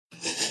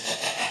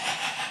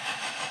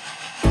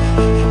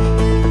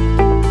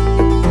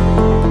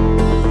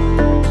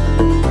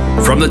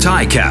the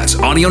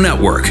Ticats Audio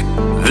Network,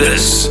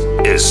 this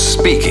is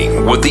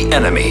Speaking with the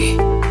Enemy.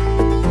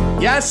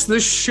 Yes, the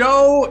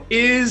show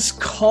is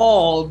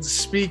called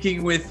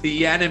Speaking with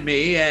the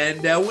Enemy,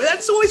 and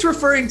that's always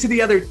referring to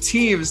the other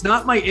teams,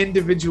 not my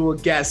individual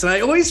guests. And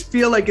I always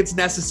feel like it's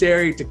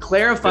necessary to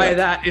clarify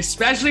that,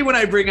 especially when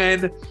I bring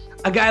in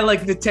a guy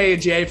like Natey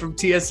Adjei from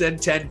TSN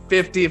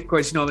 1050. Of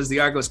course, you know him as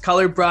the Argos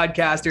color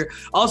broadcaster.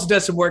 Also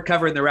does some work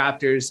covering the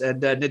Raptors.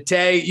 And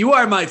Natey, you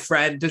are my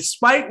friend,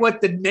 despite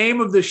what the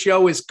name of the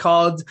show is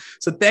called.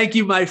 So thank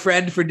you, my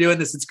friend, for doing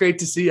this. It's great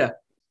to see you.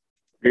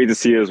 Great to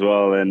see you as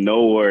well, and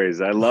no worries.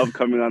 I love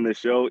coming on this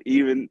show,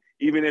 even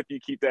if you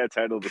keep that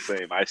title the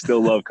same. I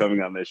still love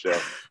coming on this show.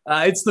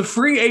 It's the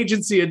free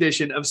agency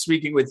edition of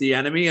Speaking with the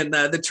Enemy, and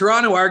the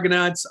Toronto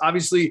Argonauts,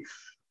 obviously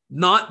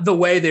not the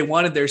way they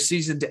wanted their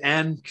season to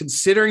end,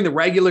 considering the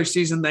regular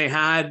season they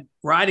had,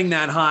 riding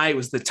that high. It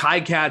was the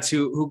Ticats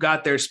who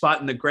got their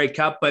spot in the Grey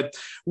Cup. But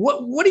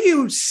what do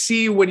you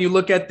see when you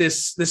look at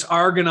this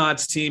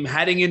Argonauts team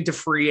heading into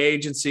free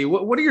agency?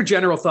 What are your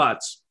general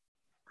thoughts?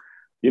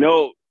 You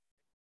know,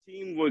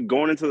 team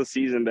going into the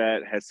season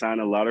that has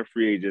signed a lot of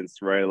free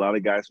agents, right? A lot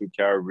of guys from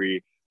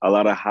Calgary, a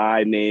lot of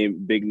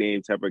big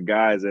name type of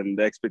guys, and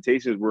the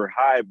expectations were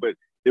high, but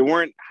they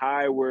weren't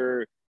high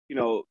where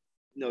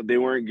they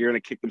weren't going to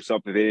kick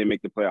themselves if they didn't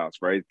make the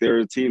playoffs, right? They're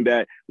a team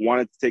that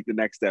wanted to take the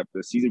next step.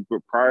 The season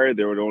prior,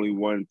 they would only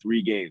won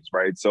 3 games,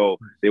 right? So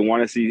they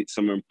want to see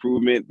some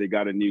improvement. They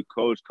got a new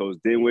coach, Coach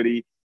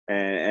Dinwiddie,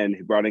 and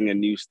brought in a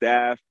new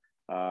staff.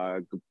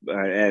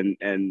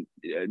 And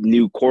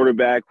new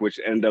quarterback, which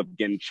ended up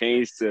getting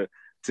changed to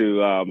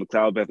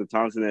McLeod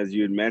Bethel-Thompson, as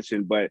you had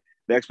mentioned. But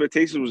the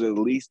expectation was at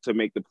least to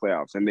make the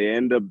playoffs, and they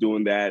ended up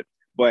doing that.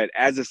 But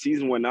as the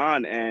season went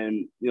on,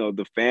 and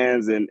the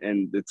fans and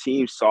the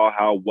team saw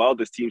how well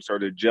this team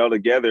started to gel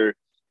together,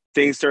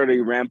 things started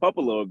to ramp up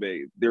a little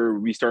bit.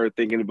 We started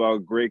thinking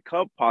about Grey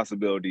Cup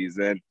possibilities,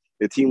 and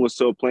the team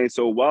was playing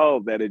so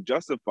well that it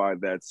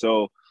justified that.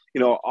 So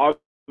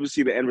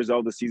obviously, the end result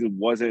of the season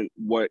wasn't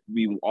what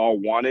we all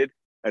wanted,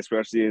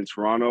 especially in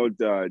Toronto,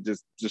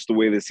 just the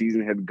way the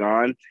season had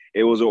gone.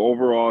 It was an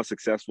overall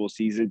successful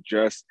season,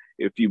 just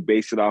if you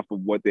base it off of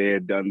what they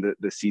had done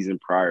the season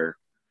prior.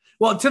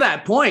 Well, to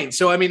that point,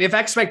 so, I mean, if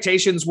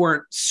expectations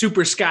weren't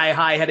super sky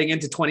high heading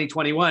into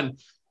 2021,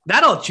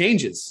 that all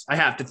changes, I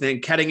have to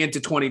think, heading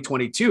into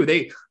 2022.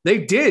 They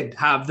did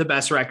have the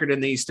best record in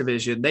the East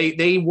Division.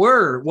 They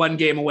were 1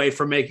 game away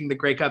from making the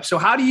Grey Cup. So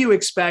how do you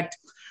expect,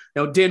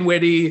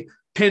 Dinwiddie,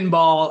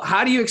 Pinball,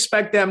 how do you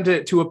expect them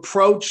to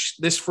approach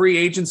this free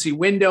agency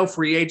window,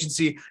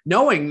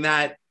 knowing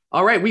that,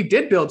 all right, we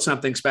did build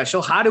something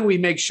special. How do we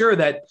make sure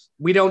that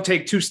we don't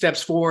take 2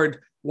 steps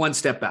forward, 1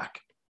 step back?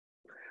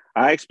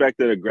 I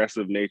expected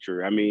aggressive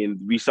nature. I mean,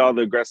 we saw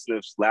the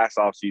aggressiveness last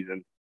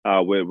offseason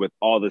with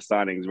all the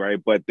signings, right?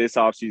 But this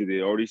offseason,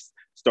 they already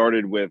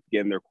started with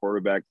getting their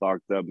quarterback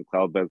locked up.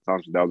 McLeod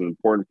Bethel-Thompson, that was an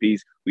important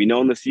piece. We know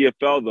in the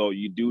CFL, though,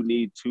 you do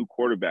need 2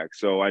 quarterbacks.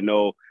 So I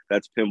know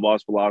that's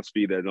Pinball's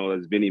philosophy. I know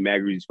that's Vinny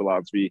Magri's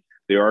philosophy.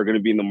 They are going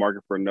to be in the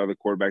market for another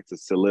quarterback to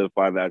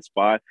solidify that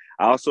spot.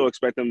 I also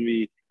expect them to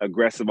be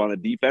aggressive on the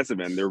defensive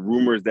end. There are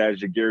rumors that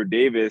Ja'Gared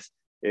Davis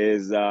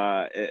is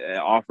an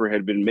offer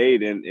had been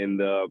made in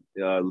the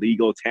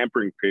legal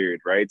tampering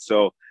period, right?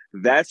 So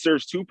that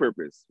serves 2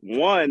 purposes.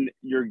 1,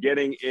 you're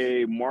getting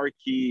a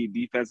marquee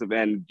defensive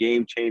end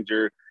game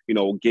changer,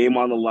 game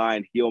on the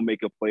line. He'll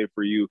make a play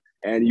for you.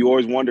 And you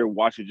always wonder,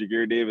 watching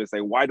Ja'Gared Davis,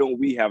 like, why don't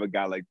we have a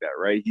guy like that,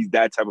 right? He's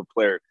that type of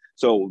player.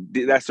 So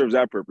that serves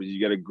that purpose. You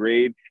get a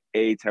grade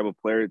A type of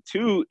player.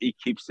 2, it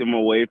keeps him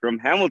away from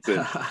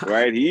Hamilton,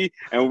 right?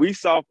 And we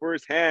saw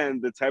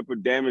firsthand the type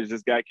of damage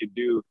this guy could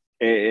do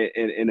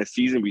in a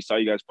season. We saw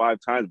you guys 5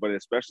 times, but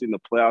especially in the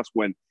playoffs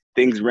when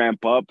things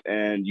ramp up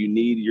and you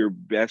need your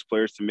best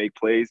players to make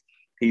plays,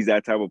 he's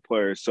that type of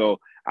player. So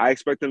I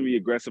expect them to be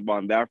aggressive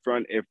on that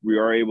front. If we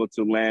are able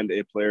to land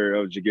a player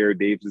of Ja'Gared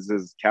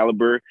Davis's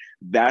caliber,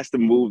 that's the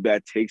move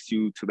that takes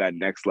you to that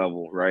next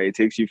level, right? It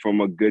takes you from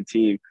a good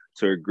team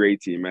to a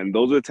great team. And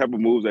those are the type of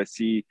moves I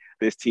see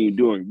this team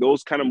doing.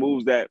 Those kind of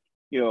moves that,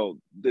 the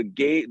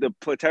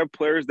type of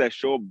players that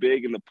show up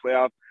big in the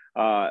playoff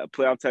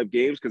type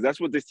games, because that's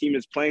what this team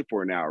is playing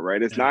for now,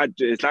 right? It's not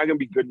going to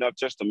be good enough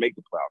just to make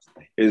the playoffs.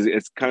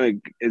 It's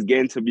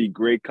getting to be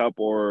Grey Cup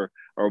or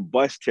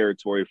bust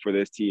territory for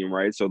this team,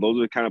 right? So those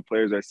are the kind of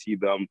players I see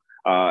them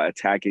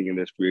attacking in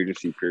this free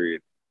agency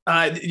period.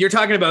 You're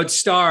talking about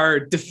star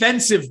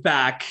defensive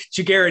back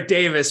Ja'Gared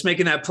Davis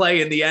making that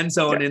play in the end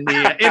zone in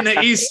the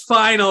East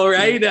Final,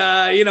 right?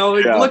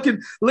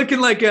 Looking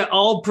like an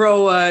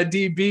All-Pro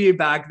DB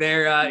back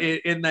there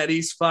in that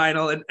East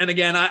Final. And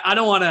again, I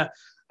don't want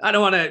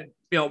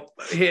to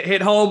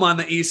hit home on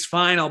the East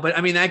Final, but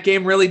I mean, that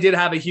game really did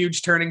have a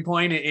huge turning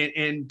point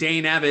in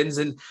Dane Evans.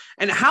 And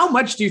how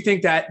much do you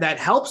think that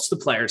helps the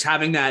players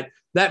having that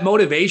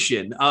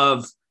motivation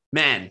of,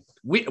 man,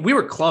 we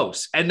were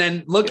close. And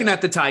then looking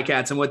at the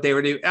Ticats and what they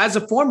were doing as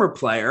a former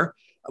player,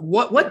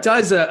 what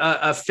does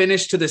a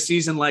finish to the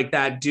season like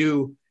that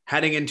do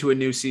heading into a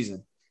new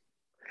season?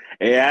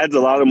 it adds a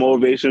lot of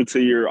motivation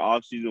to your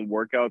off-season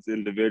workouts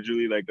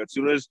individually. Like as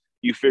soon as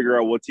you figure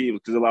out what team,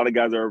 because a lot of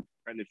guys are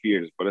independent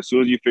fears, but as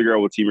soon as you figure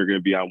out what team you're going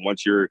to be on,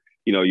 once you're,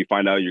 you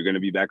find out you're going to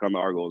be back on the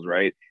Argos,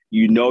 right?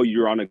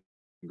 You're on a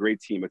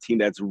great team, a team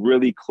that's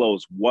really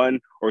close,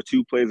 1 or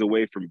 2 plays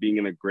away from being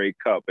in a Grey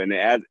Cup. And it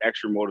adds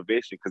extra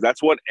motivation because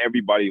that's what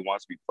everybody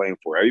wants to be playing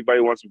for.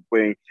 Everybody wants to be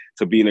playing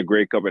to be in a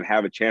Grey Cup and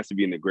have a chance to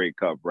be in the Grey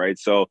Cup, right?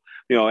 So,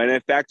 and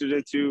it factors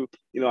into,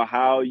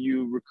 how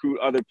you recruit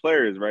other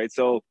players, right?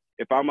 So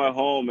if I'm at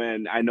home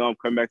and I know I'm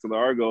coming back to the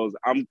Argos,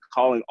 I'm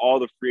calling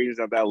all the free agents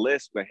on that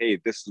list. But hey,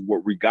 this is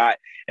what we got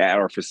at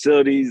our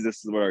facilities.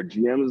 This is what our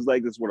GM is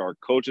like. This is what our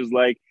coach is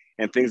like,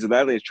 and things of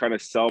that nature. Trying to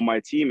sell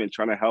my team and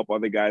trying to help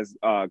other guys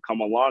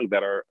come along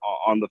that are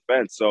on the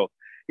fence. So,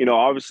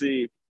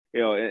 obviously,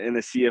 in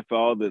the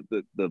CFL,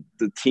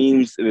 the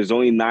teams, there's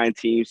only 9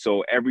 teams,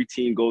 so every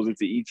team goes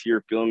into each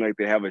year feeling like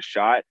they have a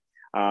shot.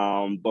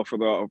 But for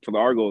the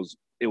Argos,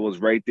 it was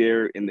right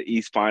there in the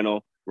East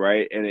Final.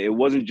 Right. And it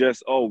wasn't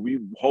just, we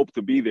hope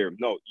to be there.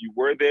 No, you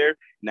were there.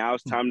 Now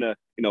it's time to,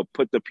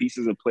 put the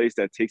pieces in place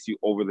that takes you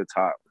over the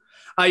top.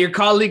 Your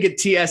colleague at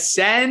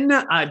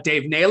TSN,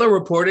 Dave Naylor,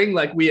 reporting,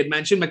 like we had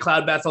mentioned,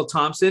 McLeod Bethel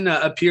Thompson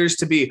appears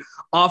to be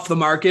off the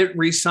market,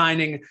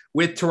 re-signing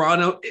with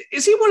Toronto.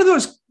 Is he one of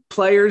those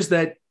players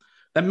that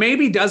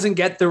maybe doesn't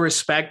get the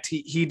respect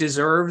he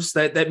deserves,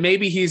 that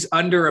maybe he's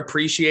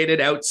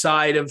underappreciated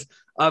outside of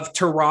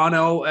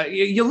Toronto?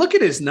 You look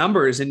at his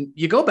numbers and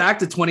you go back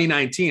to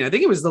 2019. I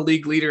think he was the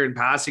league leader in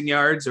passing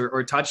yards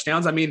or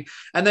touchdowns. I mean,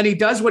 and then he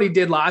does what he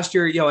did last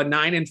year, a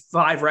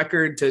 9-5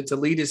 record to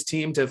lead his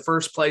team to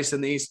first place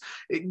in the East.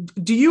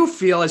 Do you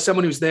feel, as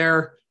someone who's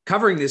there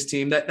covering this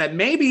team, that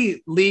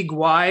maybe league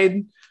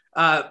wide,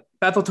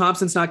 Bethel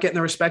Thompson's not getting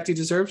the respect he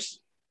deserves?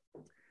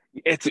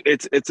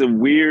 It's a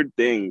weird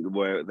thing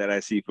that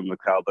I see from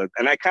McLeod,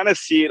 and I kind of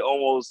see it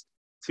almost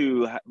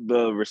to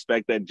the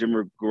respect that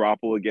Jimmy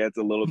Garoppolo gets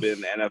a little bit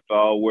in the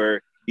NFL,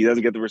 where he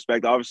doesn't get the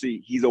respect.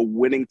 Obviously, he's a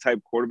winning type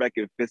quarterback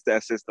and fits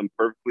that system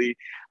perfectly.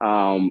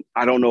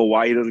 I don't know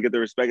why he doesn't get the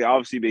respect.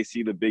 Obviously, they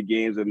see the big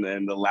games and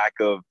the lack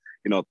of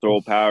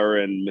throw power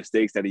and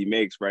mistakes that he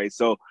makes, right?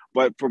 So,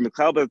 but for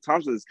McLeod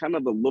Thompson, it's kind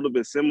of a little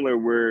bit similar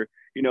where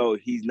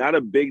he's not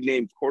a big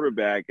name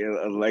quarterback,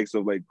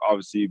 like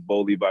obviously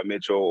Bo Levi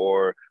Mitchell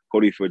or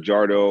Cody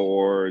Fajardo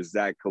or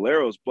Zach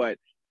Caleros, but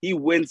he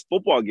wins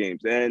football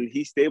games and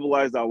he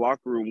stabilized our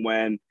locker room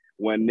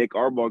when Nick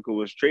Arbuckle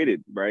was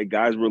traded, right?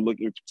 Guys were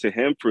looking to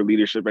him for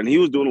leadership, and he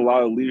was doing a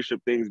lot of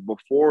leadership things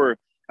before,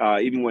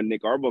 even when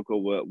Nick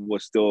Arbuckle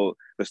was still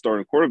the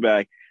starting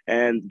quarterback.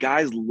 And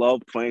guys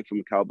love playing for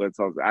McLeod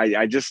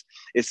Thompson.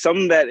 It's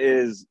something that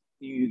is,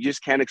 you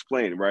just can't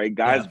explain, right?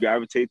 Guys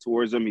gravitate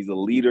towards him. He's a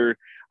leader,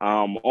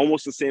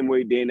 almost the same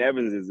way Dane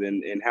Evans is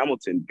in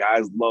Hamilton.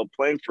 Guys love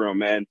playing for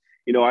him. And,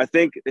 I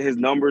think his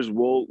numbers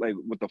will, like,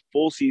 with the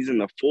full season,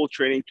 the full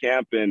training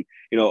camp, and,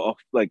 all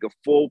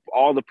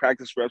the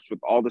practice reps with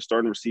all the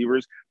starting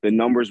receivers, the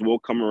numbers will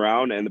come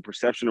around and the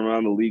perception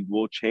around the league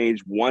will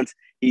change once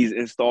he's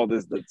installed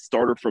as the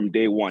starter from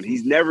day one.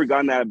 He's never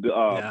gotten that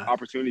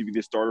opportunity to be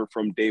the starter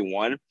from day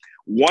one.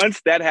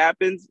 Once that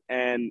happens,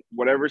 and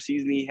whatever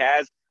season he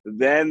has,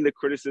 then the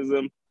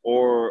criticism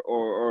or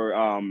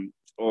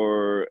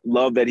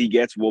love that he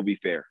gets will be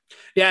fair.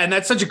 Yeah, and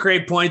that's such a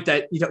great point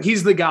that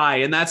he's the guy,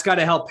 and that's got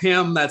to help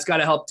him. That's got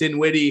to help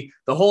Dinwiddie,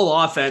 the whole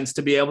offense,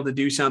 to be able to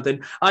do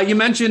something. You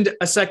mentioned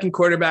a second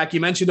quarterback. You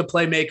mentioned a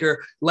playmaker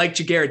like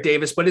Ja'Gared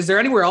Davis, but is there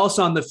anywhere else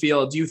on the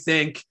field you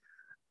think,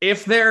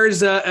 if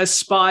there's a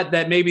spot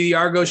that maybe the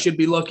Argos should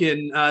be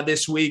looking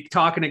this week,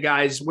 talking to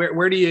guys,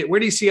 where do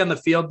you see on the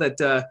field that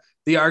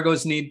the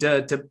Argos need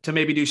to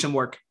maybe do some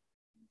work?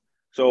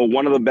 So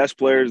one of the best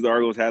players the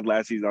Argos had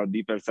last season on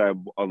the defense side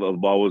of the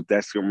ball was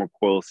Dexter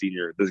McCoy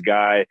Sr. This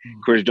guy,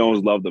 Chris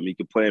Jones loved him. He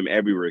could play him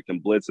everywhere. He can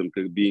blitz him,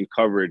 could be in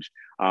coverage,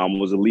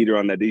 was a leader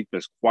on that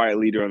defense, quiet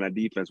leader on that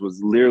defense,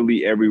 was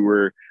literally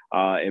everywhere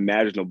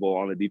imaginable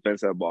on the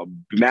defense side of the ball.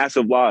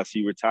 Massive loss.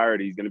 He retired.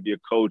 He's going to be a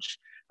coach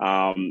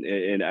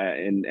in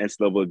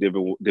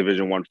NCAA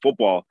Division I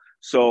football.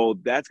 So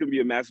that's going to be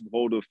a massive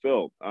hole to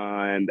fill.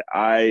 And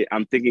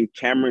I'm thinking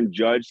Cameron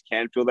Judge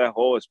can fill that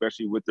hole,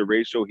 especially with the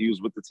ratio. He was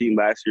with the team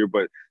last year,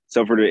 but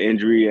suffered an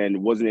injury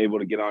and wasn't able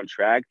to get on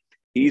track.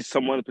 He's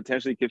someone that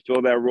potentially could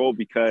fill that role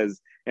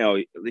because,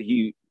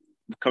 he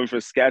comes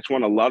from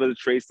Saskatchewan. A lot of the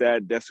traits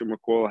that Dexter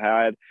McCoy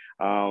had,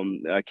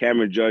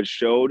 Cameron Judge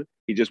showed.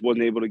 He just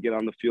wasn't able to get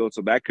on the field.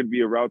 So that could be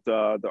a route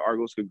the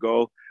Argos could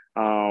go.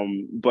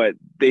 But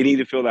they need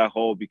to fill that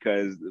hole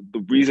because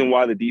the reason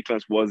why the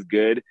defense was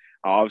good,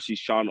 obviously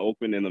Sean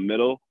Oakman in the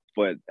middle,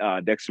 but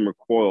Dexter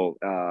McCoy,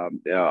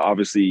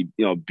 obviously,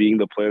 being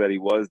the player that he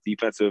was,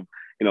 defensive,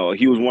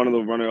 he was one of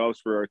the runner-ups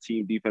for our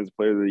team defensive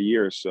player of the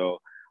year. So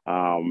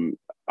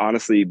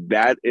honestly,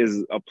 that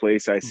is a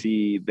place I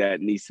see that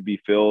needs to be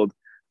filled.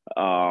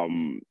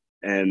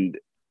 And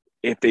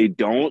if they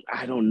don't,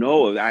 I don't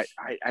know.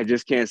 I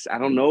just can't. I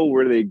don't know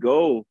where they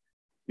go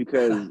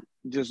because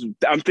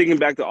I'm thinking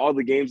back to all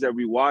the games that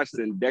we watched,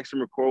 and Dexter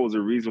McCall was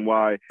the reason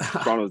why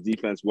Toronto's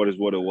defense what it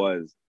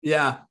was.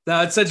 Yeah,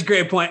 that's such a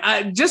great point.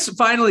 Just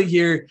finally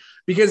here,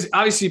 because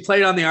obviously you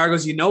played on the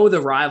Argos, you know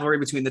the rivalry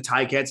between the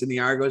Ticats and the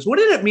Argos. What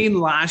did it mean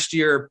last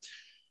year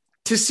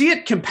to see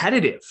it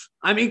competitive?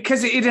 I mean,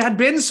 because it had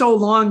been so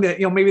long that,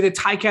 maybe the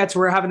Ticats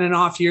were having an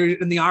off year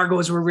and the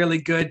Argos were really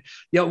good.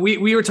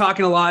 We were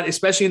talking a lot,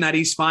 especially in that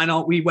East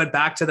final. We went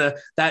back to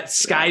that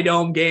Sky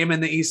Dome game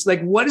in the East.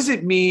 Like, what does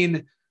it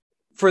mean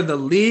for the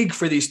league,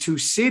 for these two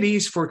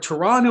cities, for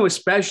Toronto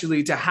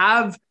especially, to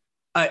have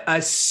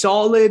a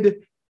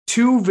solid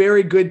two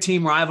very good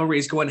team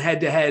rivalries going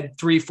head to head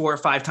 3, 4,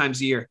 5 times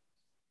a year?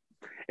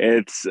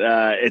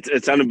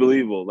 It's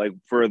unbelievable. Like,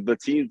 for the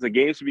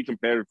games to be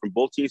competitive, for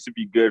both teams to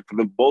be good,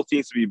 for both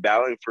teams to be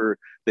battling for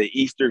the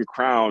Eastern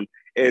crown.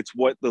 It's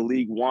what the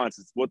league wants.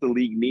 It's what the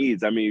league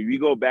needs. I mean, if you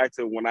go back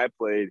to when I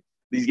played,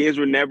 these games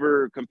were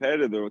never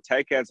competitive. The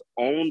Ticats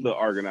owned the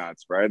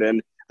Argonauts, right?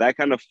 And that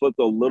kind of flipped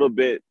a little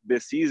bit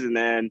this season.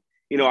 And,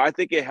 I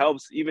think it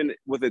helps even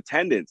with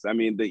attendance. I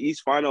mean, the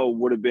East Final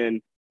would have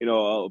been,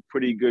 a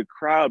pretty good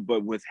crowd,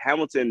 but with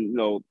Hamilton,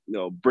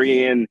 bringing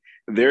in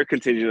their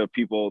contingent of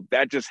people,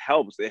 that just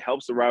helps. It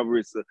helps the rivalry.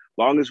 It's the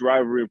longest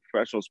rivalry in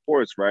professional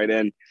sports, right?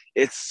 And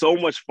it's so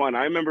much fun.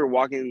 I remember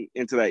walking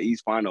into that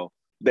East Final.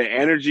 The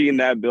energy in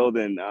that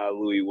building,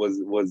 Louis,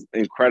 was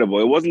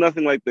incredible. It wasn't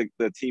nothing like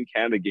the Team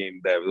Canada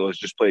game that was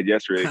just played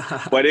yesterday,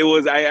 but it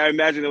was. I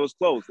imagine it was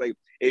close. Like,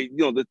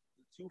 the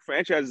two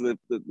franchises,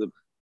 the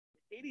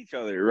hate each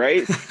other,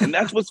 right? And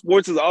that's what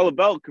sports is all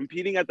about: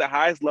 competing at the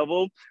highest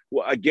level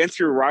against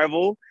your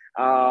rival.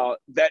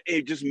 That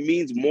it just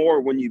means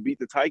more when you beat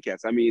the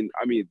Ticats. I mean,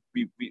 we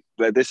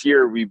this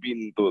year we've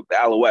beaten the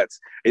Alouettes.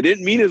 It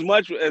didn't mean as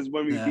much as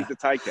when we beat the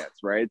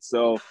Ticats, right?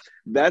 So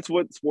that's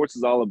what sports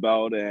is all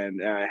about.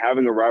 And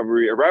having a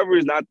rivalry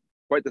is not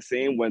quite the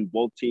same when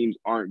both teams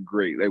aren't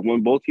great. Like,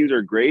 when both teams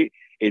are great,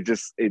 it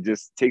just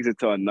takes it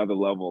to another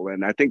level.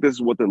 And I think this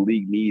is what the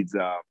league needs.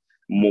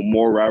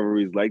 More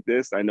rivalries like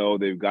this. I know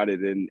they've got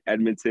it in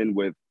Edmonton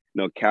with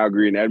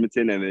Calgary and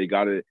Edmonton, and they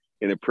got it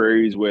in the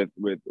prairies with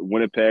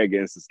Winnipeg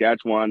and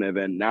Saskatchewan, and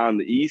then now in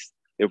the East.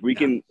 If we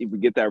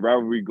get that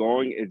rivalry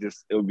going, it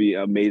would be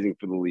amazing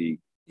for the league.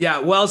 Yeah,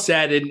 well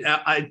said.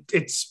 And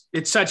it's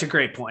such a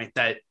great point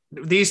that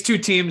these two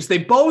teams, they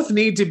both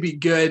need to be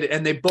good,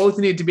 and they both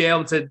need to be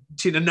able to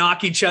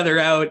knock each other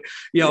out,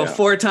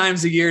 4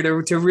 times a year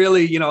to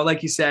really,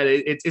 like you said,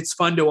 it's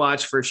fun to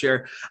watch for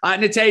sure.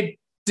 Nate,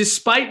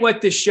 despite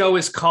what this show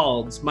is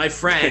called, my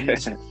friend,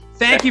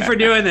 thank you for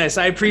doing this.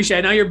 I appreciate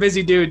it. I know you're a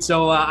busy dude,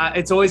 so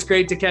it's always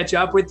great to catch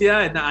up with you.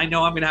 And I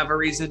know I'm going to have a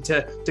reason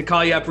to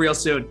call you up real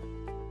soon.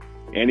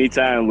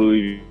 Anytime,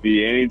 Louis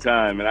V.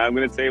 Anytime. And I'm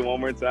going to say it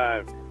one more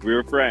time. We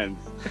were friends.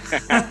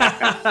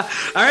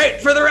 All right.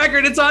 For the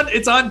record,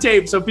 it's on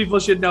tape, so people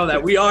should know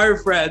that. We are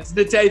friends.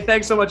 Nate,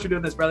 thanks so much for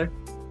doing this, brother.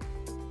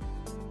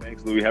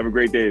 Thanks, Louis. Have a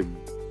great day.